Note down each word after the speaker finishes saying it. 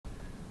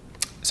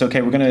So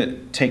okay, we're going to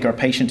take our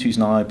patient who's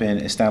now been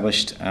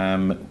established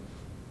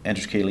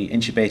endotracheally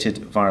intubated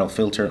viral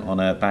filter on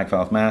a bag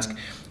valve mask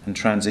and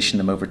transition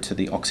them over to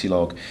the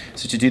Oxylog.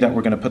 So to do that,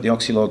 we're going to put the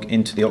Oxylog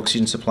into the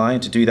oxygen supply,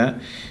 and to do that,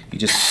 you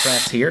just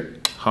press here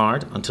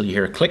hard until you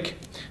hear a click.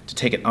 To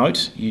take it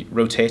out, you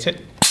rotate it,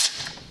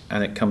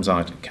 and it comes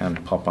out. It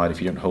can pop out if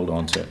you don't hold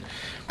on to it.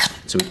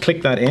 So we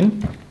click that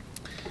in,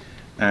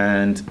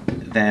 and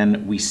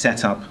then we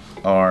set up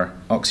our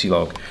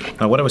Oxylog.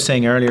 Now what I was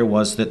saying earlier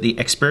was that the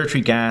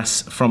expiratory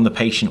gas from the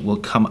patient will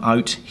come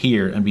out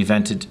here and be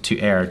vented to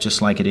air,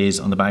 just like it is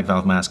on the bag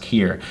valve mask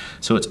here.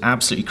 So it's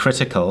absolutely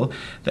critical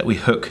that we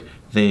hook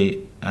the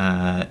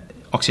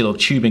Oxylog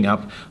tubing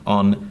up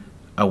on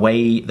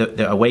away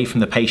from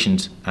the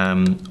patient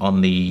on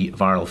the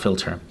viral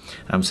filter.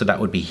 So that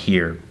would be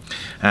here.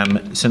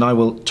 So now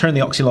we'll turn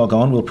the Oxylog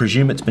on. We'll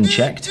presume it's been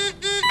checked,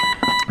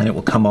 and it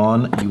will come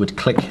on. You would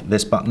click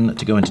this button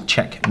to go into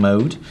check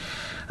mode,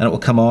 and it will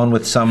come on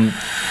with some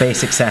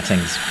basic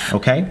settings,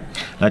 okay?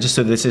 Now just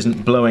so this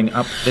isn't blowing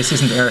up, this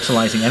isn't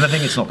aerosolizing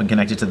anything, it's not been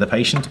connected to the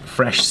patient,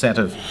 fresh set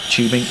of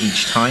tubing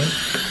each time.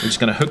 We're just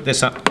gonna hook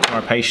this up to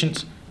our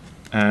patient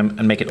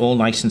and make it all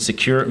nice and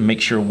secure, and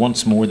make sure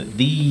once more that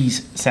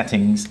these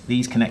settings,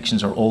 these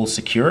connections are all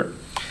secure.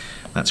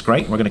 That's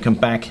great. We're going to come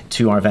back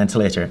to our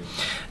ventilator.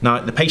 Now,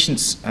 the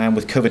patients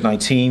with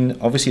COVID-19,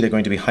 obviously they're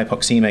going to be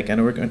hypoxemic,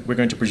 and we're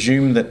going to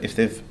presume that if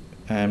they've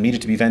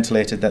needed to be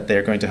ventilated, that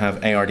they're going to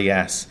have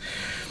ARDS.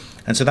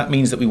 And so that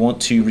means that we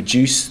want to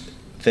reduce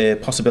the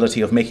possibility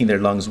of making their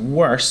lungs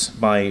worse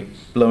by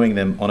blowing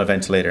them on a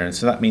ventilator. And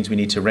so that means we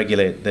need to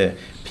regulate the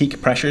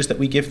peak pressures that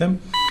we give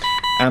them,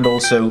 and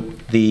also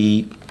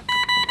the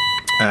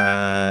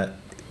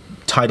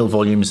tidal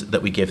volumes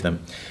that we give them.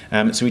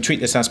 So we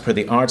treat this as per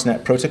the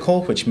ARDSNet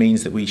protocol, which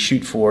means that we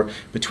shoot for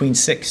between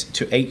 6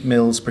 to 8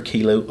 mils per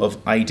kilo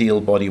of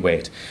ideal body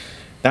weight.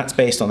 That's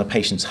based on the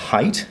patient's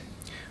height,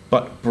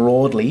 but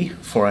broadly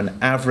for an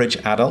average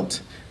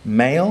adult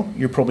male,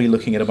 you're probably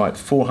looking at about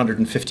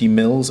 450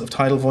 mils of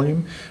tidal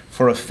volume.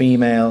 For a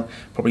female,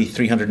 probably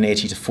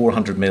 380 to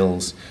 400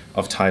 mils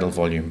of tidal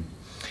volume.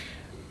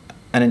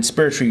 A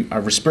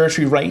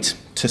respiratory rate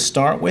to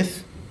start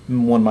with,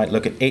 one might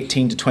look at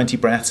 18 to 20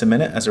 breaths a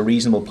minute as a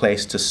reasonable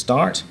place to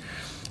start.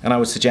 And I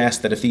would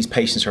suggest that if these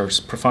patients are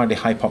profoundly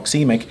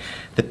hypoxemic,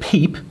 the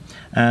PEEP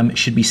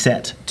should be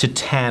set to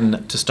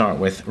 10 to start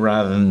with,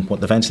 rather than what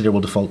the ventilator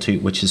will default to,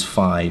 which is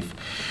 5.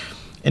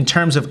 In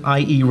terms of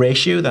IE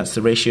ratio, that's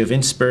the ratio of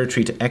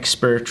inspiratory to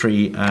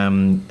expiratory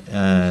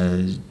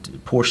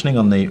portioning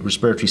on the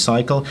respiratory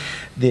cycle.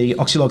 The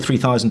Oxylog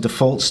 3000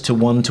 defaults to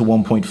 1 to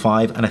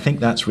 1.5, and I think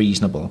that's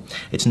reasonable.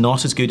 It's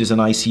not as good as an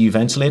ICU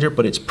ventilator,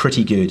 but it's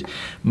pretty good.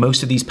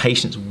 Most of these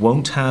patients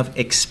won't have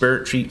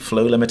expiratory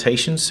flow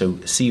limitations, so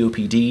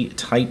COPD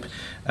type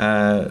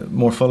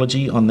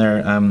morphology on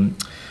their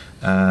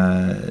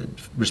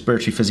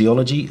respiratory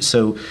physiology.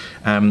 So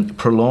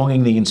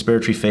prolonging the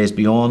inspiratory phase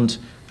beyond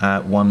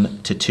 1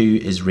 to 2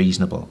 is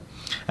reasonable.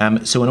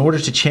 So in order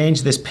to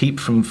change this PEEP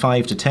from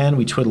 5 to 10,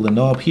 we twiddle the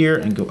knob here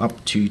and go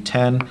up to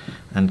 10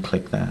 and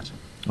click that.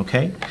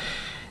 Okay.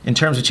 In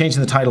terms of changing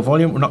the tidal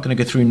volume, we're not going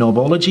to go through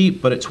knobology,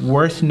 but it's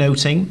worth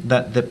noting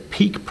that the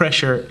peak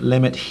pressure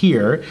limit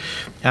here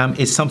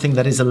is something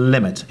that is a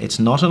limit. It's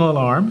not an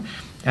alarm.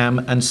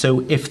 And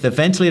so if the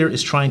ventilator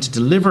is trying to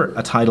deliver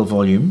a tidal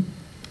volume,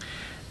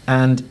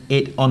 and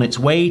it, on its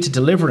way to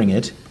delivering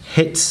it,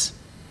 hits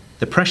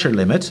the pressure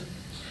limit,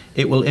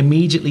 it will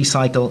immediately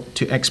cycle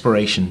to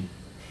expiration.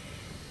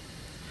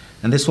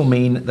 And this will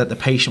mean that the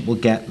patient will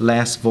get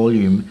less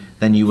volume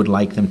than you would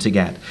like them to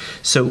get.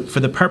 So for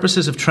the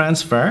purposes of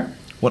transfer,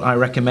 what I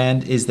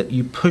recommend is that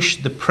you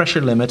push the pressure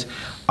limit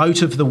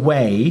out of the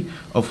way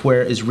of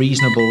where it is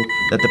reasonable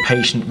that the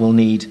patient will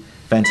need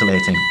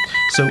ventilating.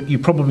 So you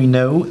probably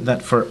know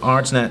that for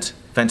ARDSNet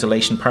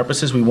ventilation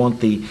purposes, we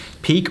want the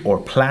peak or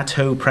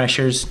plateau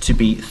pressures to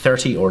be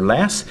 30 or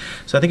less.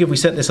 So I think if we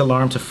set this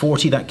alarm to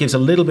 40, that gives a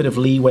little bit of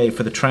leeway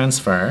for the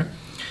transfer.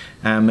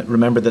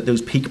 Remember that those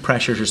peak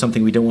pressures are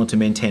something we don't want to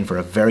maintain for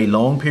a very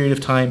long period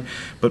of time,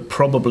 but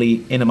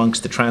probably in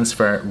amongst the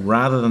transfer,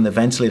 rather than the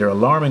ventilator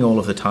alarming all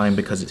of the time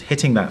because it's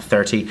hitting that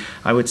 30,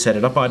 I would set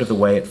it up out of the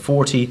way at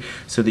 40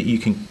 so that you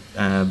can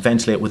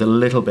ventilate with a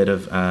little bit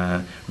of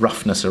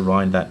roughness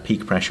around that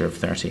peak pressure of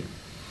 30.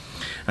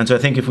 And so I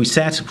think if we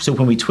so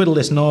when we twiddle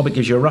this knob, it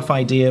gives you a rough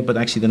idea, but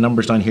actually the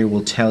numbers down here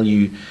will tell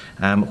you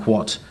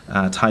what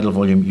tidal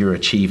volume you're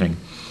achieving.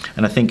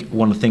 And I think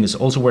one of the things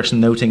that's also worth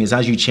noting is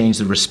as you change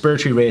the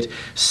respiratory rate,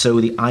 so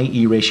the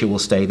IE ratio will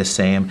stay the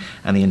same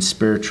and the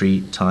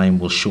inspiratory time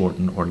will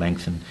shorten or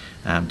lengthen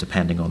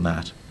depending on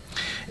that.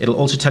 It'll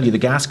also tell you the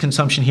gas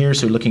consumption here,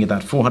 so looking at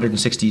that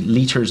 460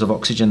 litres of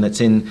oxygen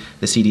that's in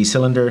the CD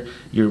cylinder,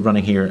 you're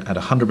running here at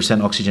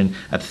 100% oxygen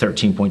at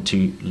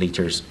 13.2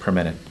 litres per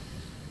minute.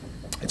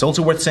 It's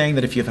also worth saying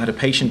that if you've had a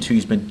patient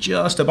who's been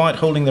just about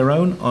holding their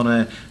own on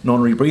a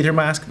non-rebreather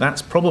mask,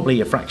 that's probably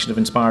a fraction of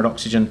inspired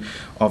oxygen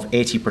of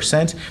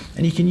 80%,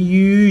 and you can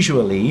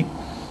usually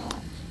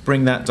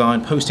bring that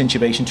down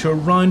post-intubation to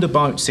around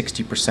about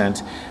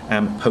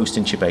 60%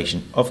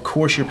 post-intubation. Of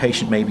course, your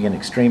patient may be an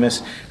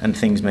extremis and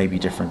things may be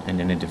different in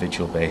an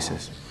individual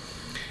basis.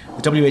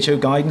 The WHO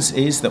guidance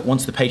is that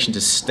once the patient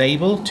is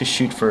stable, to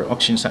shoot for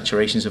oxygen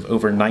saturations of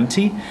over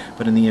 90,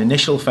 but in the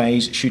initial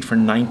phase, shoot for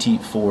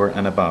 94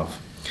 and above.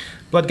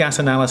 Blood gas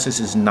analysis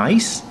is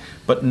nice,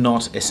 but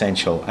not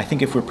essential. I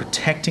think if we're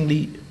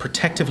protectively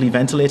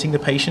ventilating the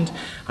patient,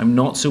 I'm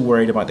not so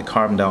worried about the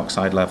carbon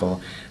dioxide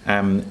level,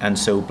 and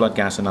so blood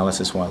gas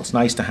analysis, while it's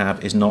nice to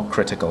have, is not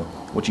critical.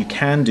 What you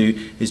can do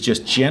is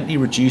just gently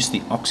reduce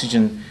the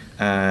oxygen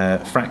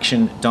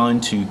fraction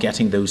down to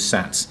getting those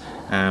sats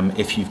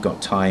if you've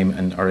got time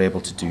and are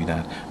able to do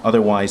that.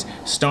 Otherwise,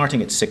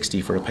 starting at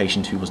 60 for a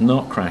patient who was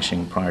not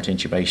crashing prior to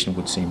intubation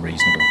would seem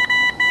reasonable.